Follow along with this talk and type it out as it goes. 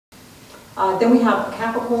Then we have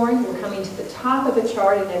Capricorn. We're coming to the top of the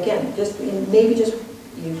chart, and again,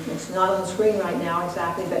 it's not on the screen right now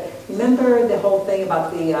exactly, but remember the whole thing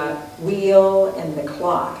about the wheel and the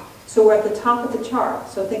clock. So we're at the top of the chart.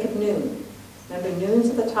 So think of noon. Remember, noon's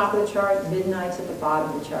at the top of the chart, midnight's at the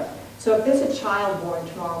bottom of the chart. So if there's a child born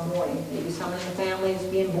tomorrow morning, maybe someone in the family is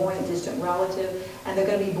being born, a distant relative, and they're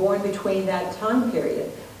going to be born between that time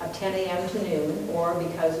period of 10 a.m. to noon, or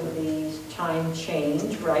because of the time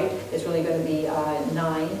change, right, it's really going to be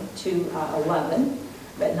 9 to 11.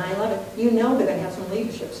 But 9/11, you know they're going to have some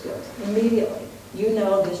leadership skills immediately. You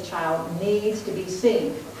know this child needs to be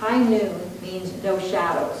seen. High noon means no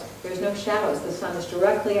shadows. There's no shadows. The sun is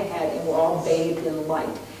directly ahead and we're all bathed in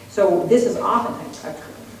light. So this is often a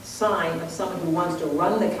sign of someone who wants to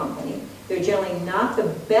run the company. They're generally not the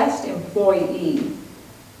best employee.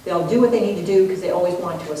 They'll do what they need to do because they always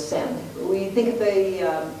want to ascend. When you think of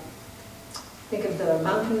the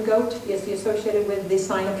mountain goat is associated with the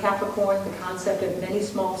sign of Capricorn, the concept of many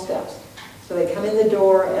small steps. So they come in the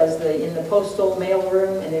door as in the postal mail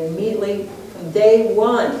room, and immediately from day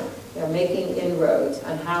one, they're making inroads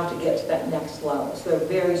on how to get to that next level. So they're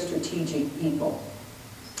very strategic people.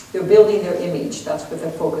 They're building their image. That's what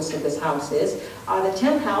the focus of this house is. The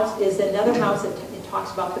 10th house is another house that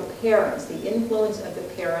talks about the parents, the influence of the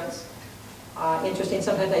parents. Interesting,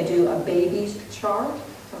 sometimes I do a baby's chart.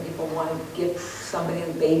 Some people want to give somebody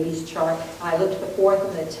a baby's chart. I looked at the 4th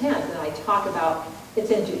and the 10th, and I talk about, it's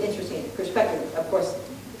interesting perspective. Of course,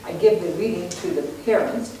 I give the reading to the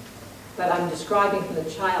parents, but I'm describing from the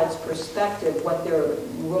child's perspective what their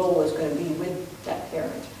role is going to be with that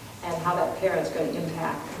parent and how that parent's going to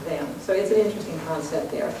impact them. So it's an interesting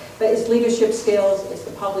concept there. But it's leadership skills, it's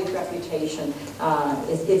the public reputation,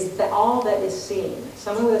 it's all that is seen.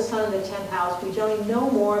 Someone with a sun in the 10th house, we generally know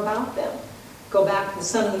more about them. Go back to the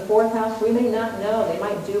sun in the 4th house, we may not know. They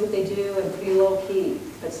might do what they do and pretty low key.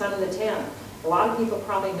 But sun in the 10th, a lot of people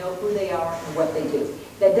probably know who they are and what they do.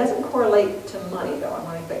 That doesn't correlate to money, though. I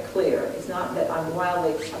want to make that clear. It's not that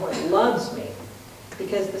someone loves me.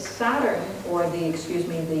 Because the Saturn, or the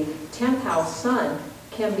 10th house sun,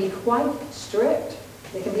 can be quite strict.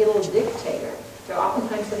 They can be a little dictator. They're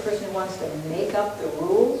oftentimes the person who wants to make up the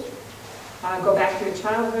rules. Go back to your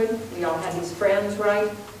childhood. We all had these friends, right?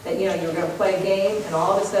 That you were going to play a game, and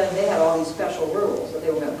all of a sudden they had all these special rules that they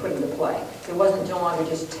were going to put into play. It wasn't no longer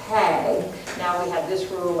just tag. Now we have this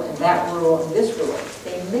rule and that rule and this rule.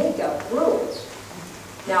 They make up rules.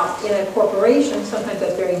 Now, in a corporation, sometimes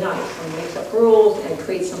that's very nice. It makes up rules and it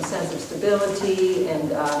creates some sense of stability and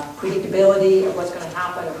predictability of what's going to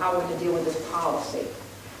happen or how we're going to deal with this policy.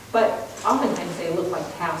 But oftentimes they look like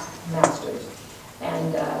taskmasters.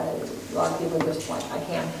 And a lot of people just like, I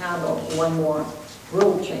can't handle one more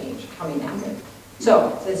rule change coming at me.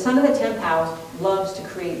 So the sun of the 10th house loves to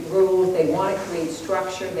create rules. They want to create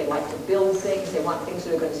structure. They like to build things. They want things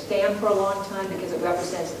that are going to stand for a long time because it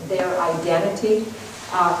represents their identity.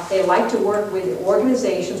 They like to work with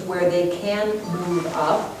organizations where they can move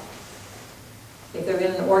up. If they're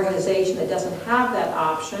in an organization that doesn't have that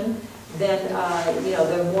option, then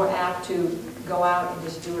they're more apt to go out and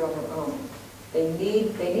just do it on their own. They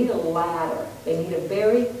need a ladder. They need a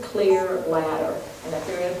very clear ladder. And if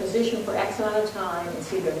they're in a position for X amount of time and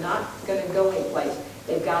see they're not going to go anyplace,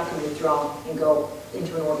 they've got to withdraw and go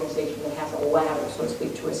into an organization that has a ladder, so to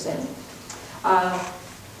speak, to ascend.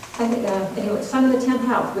 Anyway, sun in the 10th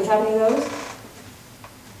house. Do we have any of those?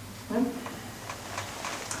 No?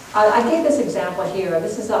 I gave this example here.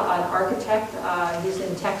 This is an architect. He's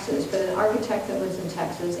in Texas, but an architect that lives in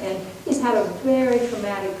Texas, and he's had a very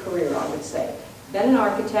traumatic career, I would say. Been an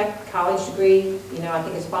architect, college degree. I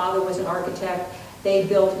think his father was an architect. They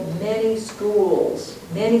built many schools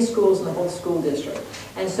in the whole school district.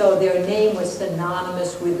 And so their name was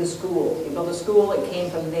synonymous with the school. He built a school, it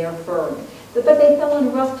came from their firm. But they fell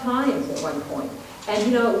in rough times at one point.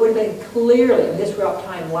 And it would have been clearly, and this rough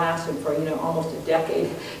time lasted for almost a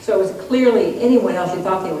decade, so it was clearly anyone else who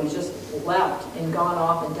thought they would have just left and gone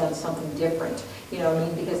off and done something different.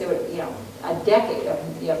 Because they would, a decade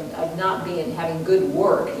of not having good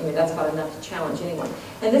work. That's about enough to challenge anyone.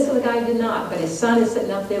 And this other guy did not, but his sun is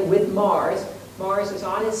sitting up there with Mars. Mars is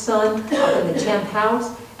on his sun up in the 10th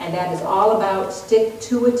house, and that is all about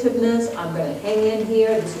stick-to-itiveness. I'm going to hang in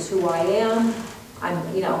here. This is who I am.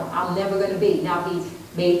 I'm never going to be. Now, he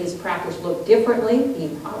made his practice look differently.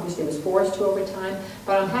 He obviously was forced to over time,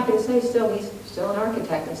 but I'm happy to say he's still an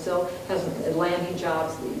architect and still has landing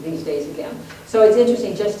jobs these days again. So it's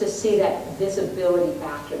interesting just to see that visibility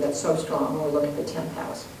factor that's so strong when we look at the 10th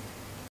house.